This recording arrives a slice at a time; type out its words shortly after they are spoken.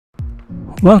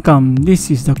Welcome, this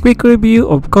is the quick review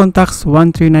of Contax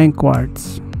 139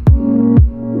 Quartz.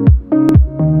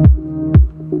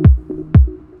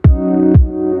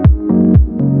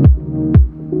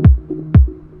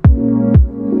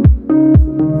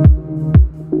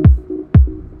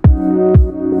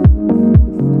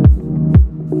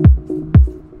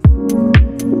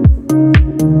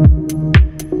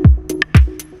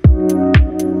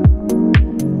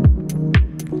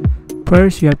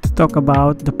 First, you have to talk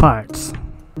about the parts.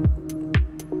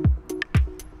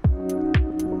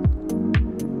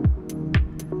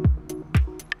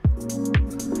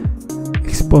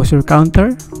 Exposure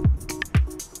counter,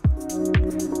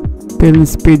 film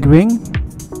speed ring,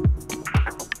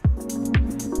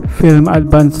 film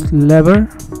advance lever,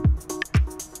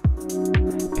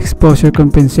 exposure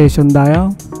compensation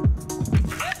dial,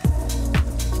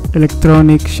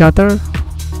 electronic shutter,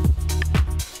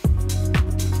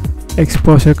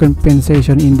 exposure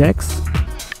compensation index,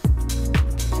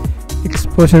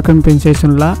 exposure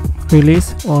compensation lock,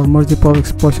 release or multiple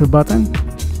exposure button,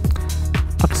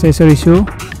 accessory shoe,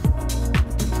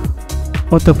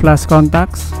 auto flash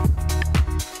contacts,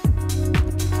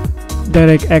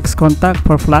 direct X contact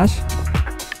for flash,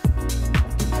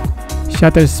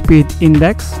 shutter speed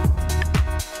index,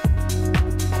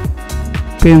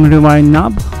 film rewind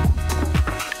knob,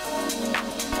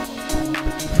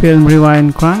 film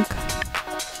rewind crank,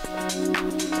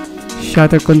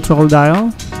 shutter control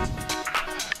dial,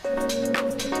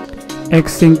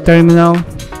 X-Sync terminal,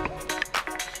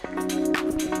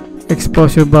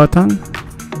 exposure button,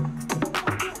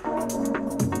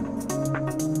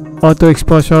 auto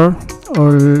exposure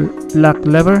or lock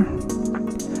lever,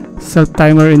 self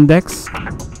timer index,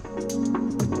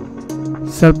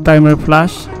 self timer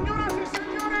flash,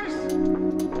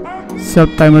 self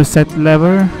timer set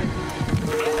lever,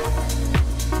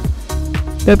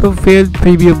 depth of field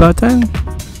preview button,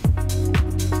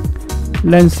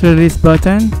 lens release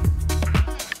button,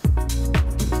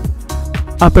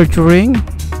 aperture ring,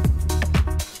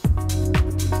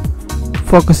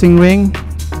 focusing ring,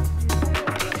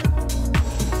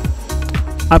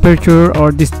 aperture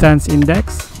or distance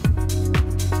index,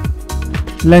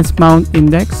 lens mount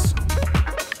index,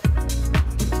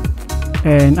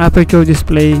 and aperture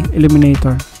display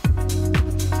illuminator.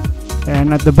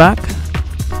 And at the back,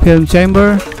 film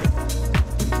chamber,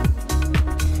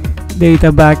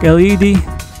 data back LED,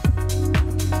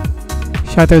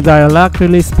 shutter dial lock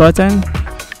release button,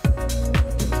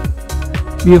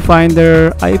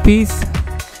 viewfinder eyepiece,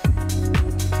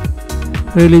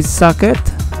 release socket,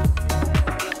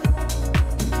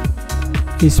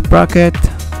 sprocket,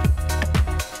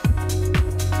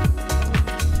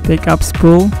 take up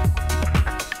spool,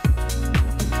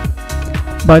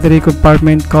 battery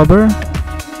compartment cover,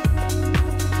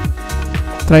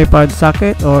 tripod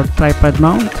socket or tripod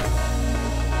mount,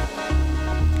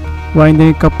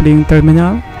 winding coupling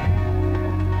terminal,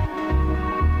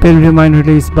 film rewind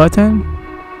release button,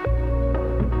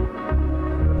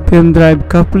 film drive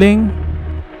coupling,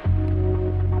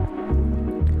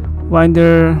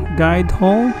 winder guide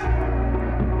hole,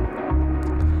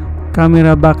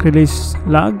 camera back release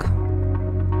lug,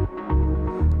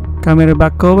 camera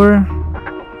back cover,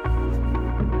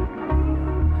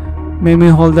 memory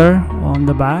holder on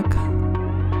the back,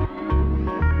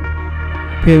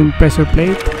 film pressure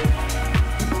plate.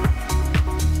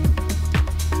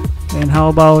 And how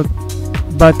about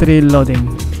battery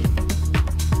loading?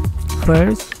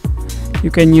 First, you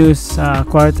can use a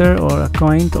quarter or a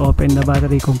coin to open the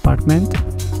battery compartment.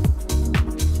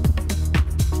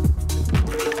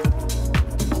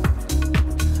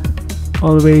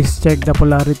 Always check the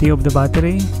polarity of the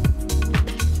battery.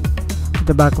 At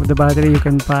the back of the battery you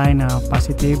can find a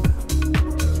positive.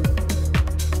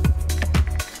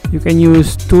 You can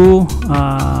use two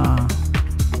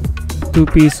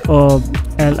piece of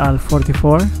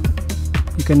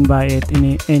LL44. You can buy it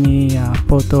in any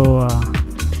photo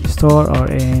store or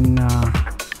in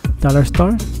dollar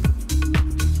store.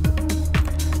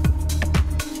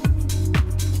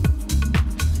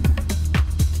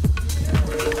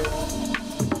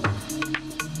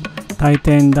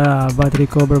 Tighten the battery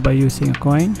cover by using a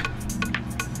coin.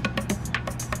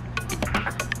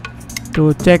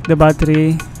 To check the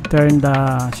battery, turn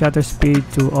the shutter speed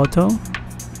to auto.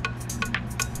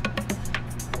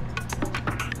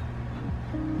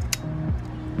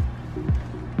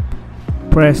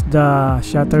 Press the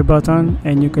shutter button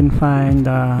and you can find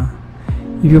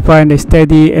if you find a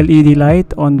steady LED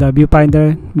light on the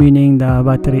viewfinder, meaning the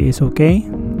battery is okay.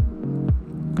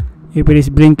 If it is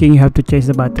blinking, you have to change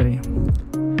the battery.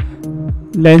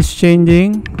 Lens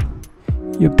changing,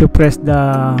 you have to press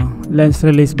the lens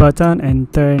release button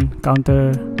and turn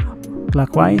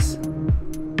counterclockwise.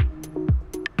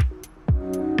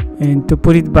 And to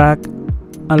put it back,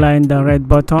 align the red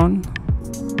button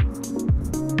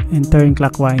and turn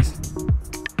clockwise.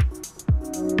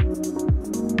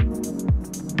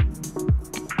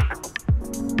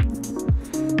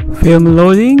 Film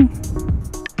loading.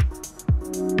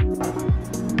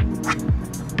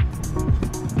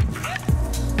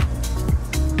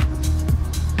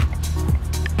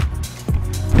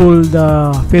 Pull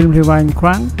the film rewind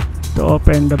crank to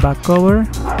open the back cover.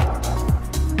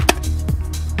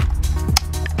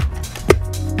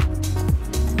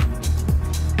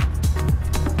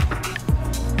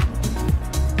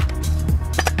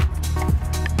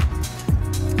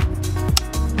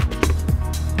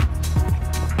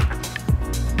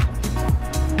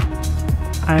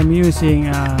 I'm using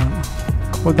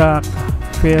Contax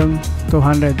film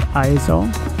 200 ISO.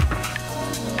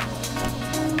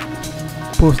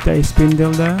 Push the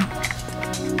spindle there.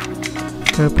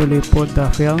 Carefully put the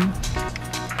film.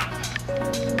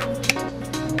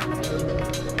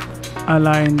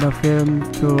 Align the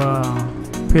film to a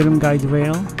film guide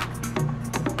rail.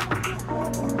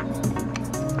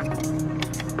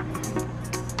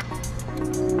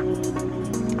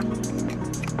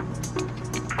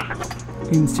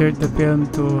 Insert the film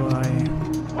to a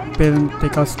film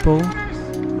takeout spool,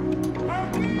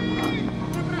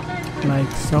 like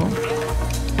so.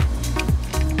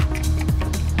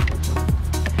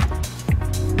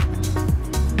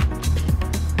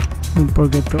 Don't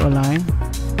forget to align.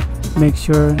 Make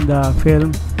sure the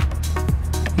film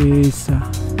is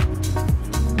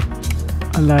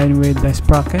aligned with the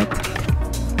sprocket.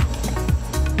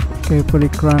 Carefully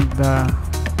crank the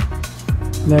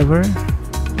lever.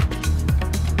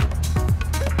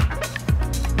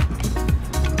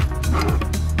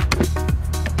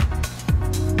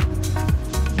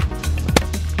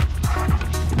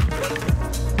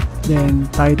 Then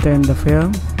tighten the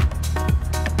film,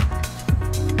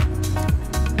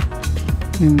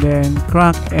 and then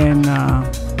crank and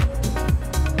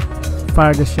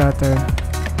fire the shutter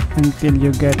until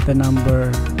you get the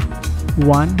number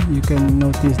 1. You can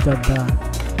notice that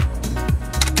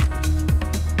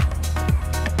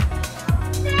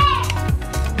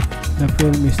the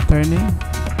film is turning.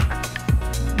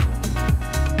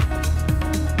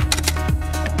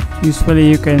 Usually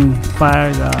you can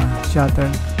fire the shutter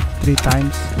 3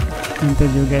 times until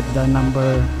you get the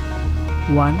number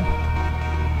 1.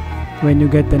 When you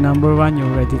get the number 1, you're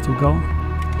ready to go.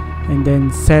 And then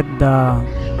set the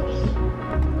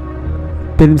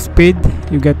film speed.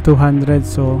 You get 200,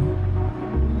 so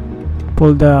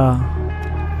pull the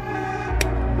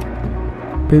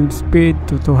film speed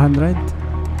to 200.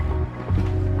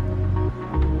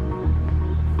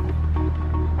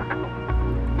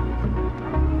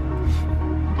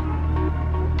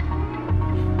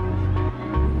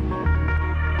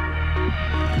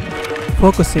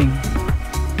 Focusing.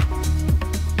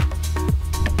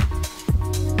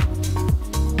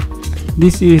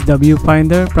 This is the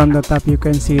viewfinder. From the top you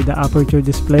can see the aperture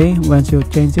display. Once you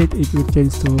change it, it will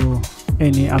change to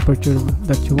any aperture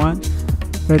that you want.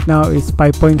 Right now it's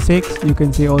 5.6. You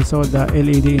can see also the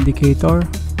LED indicator,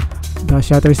 the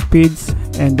shutter speeds,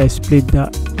 and the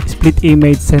split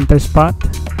image center spot.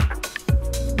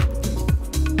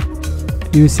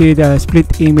 You see the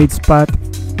split image spot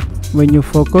when you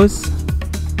focus.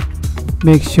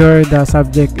 Make sure the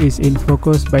subject is in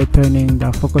focus by turning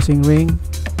the focusing ring.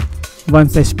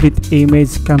 Once the split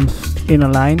image comes in a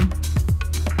line,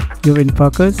 you're in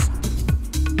focus.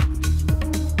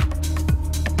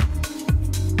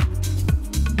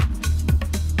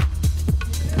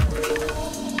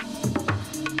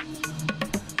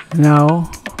 Now,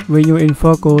 when you're in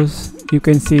focus, you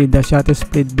can see the shutter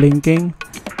speed blinking.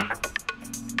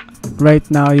 Right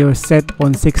now you're set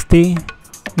on 60.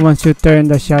 Once you turn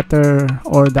the shutter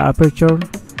or the aperture,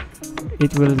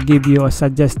 it will give you a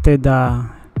suggested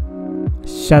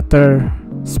shutter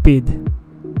speed.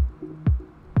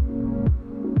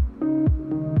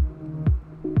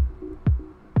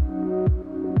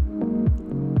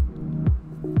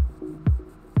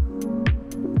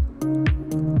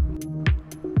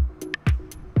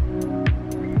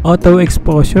 Auto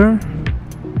exposure.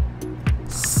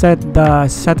 Set the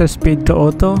shutter speed to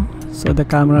auto, so the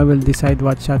camera will decide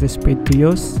what shutter speed to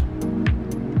use.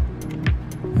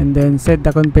 And then set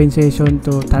the compensation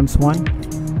to ×1.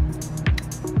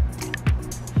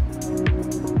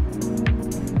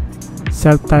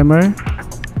 Self timer.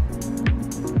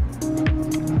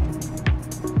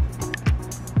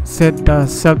 Set the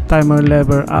self timer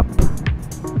lever up.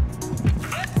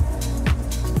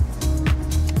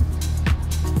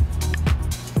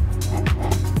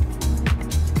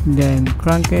 then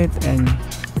crank it and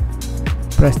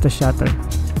press the shutter.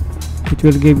 It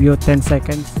will give you 10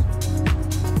 seconds,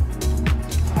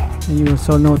 and you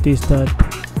also notice that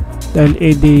the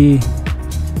LED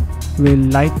will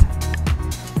light.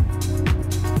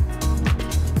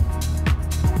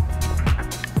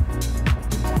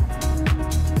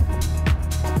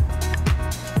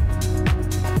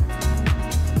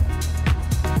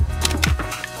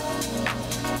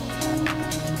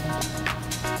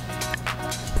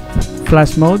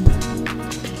 Flash mode,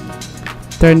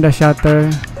 turn the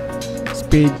shutter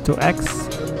speed to X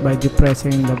by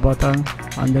depressing the button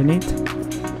underneath,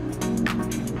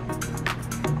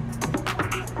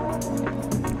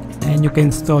 and you can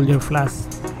install your flash.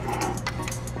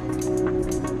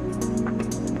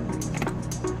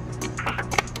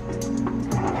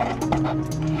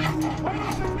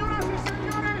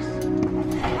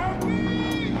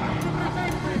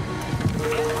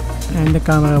 And the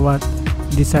camera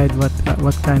decide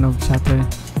what kind of shutter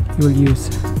you will use.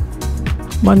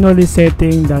 Manually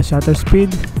setting the shutter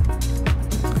speed,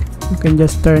 you can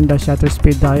just turn the shutter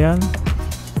speed dial.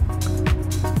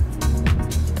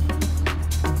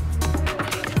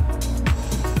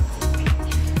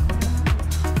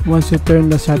 Once you turn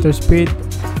the shutter speed,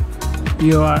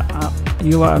 you are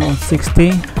on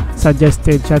 60.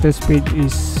 Suggested shutter speed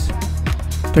is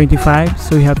 25,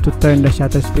 so you have to turn the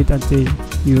shutter speed until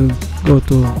you go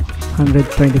to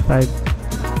 125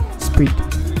 speed.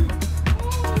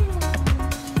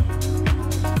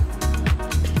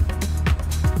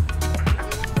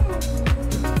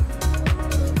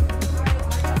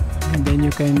 And then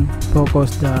you can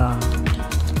focus the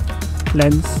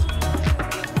lens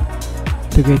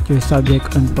to get your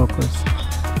subject on focus.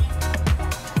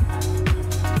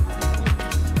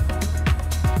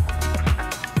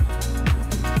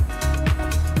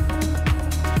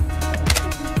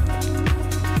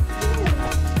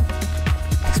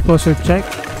 Exposure check,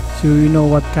 so you know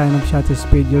what kind of shutter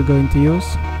speed you're going to use.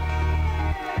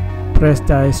 Press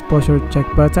the exposure check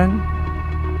button.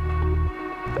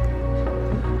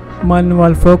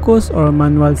 Manual focus or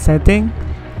manual setting,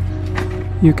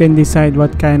 you can decide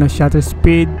what kind of shutter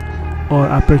speed or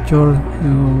aperture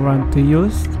you want to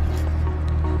use.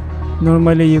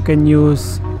 Normally you can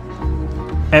use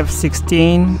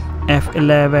f16,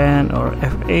 f11 or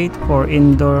f8 for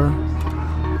indoor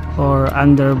or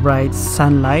under bright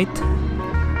sunlight.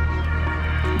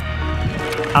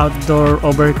 Outdoor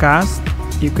overcast,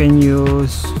 you can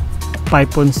use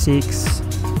 5.6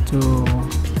 to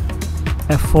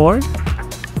f4.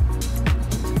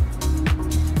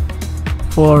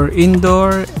 For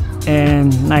indoor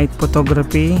and night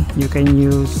photography, you can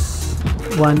use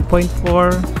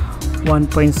 1.4,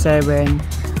 1.7,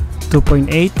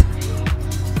 2.8.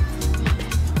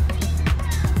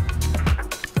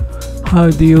 How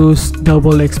to use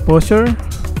double exposure?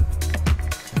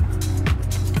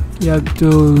 You have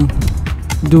to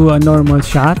do a normal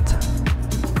shot,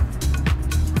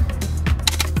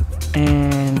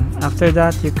 and after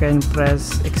that you can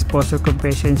press exposure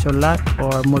compensation lock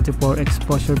or multiple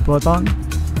exposure button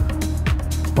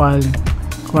while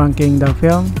cranking the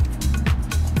film,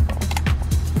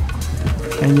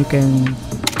 and you can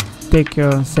take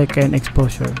your second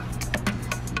exposure.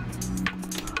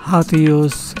 How to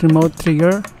use remote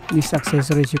trigger? These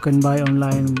accessories you can buy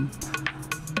online,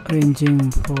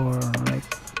 ranging for like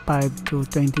 $5 to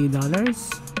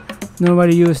 $20.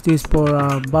 Normally use this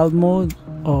for bulb mode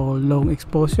or long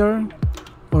exposure,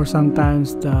 or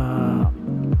sometimes the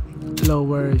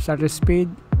lower shutter speed.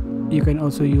 You can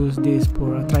also use this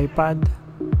for a tripod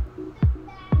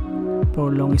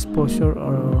for long exposure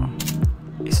or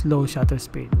slow shutter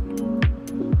speed.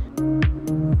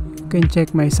 You can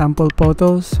check my sample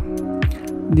photos.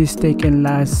 This taken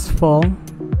last fall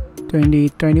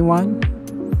 2021.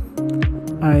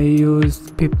 I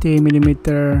used 50mm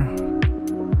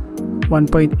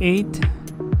 1.8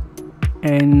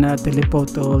 and a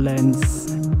telephoto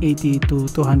lens 80 to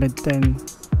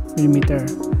 210mm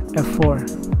f4.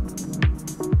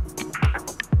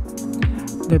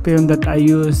 The film that I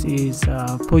use is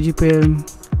Fujifilm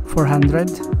 400.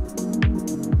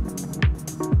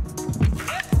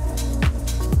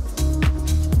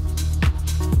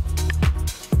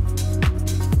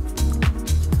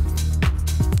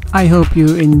 I hope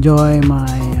you enjoy my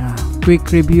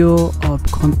quick review of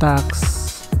Contax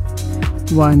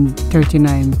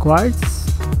 139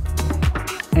 Quartz,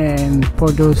 and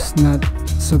for those not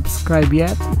subscribed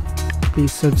yet,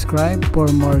 please subscribe for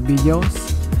more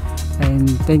videos, and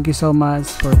thank you so much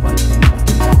for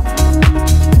watching.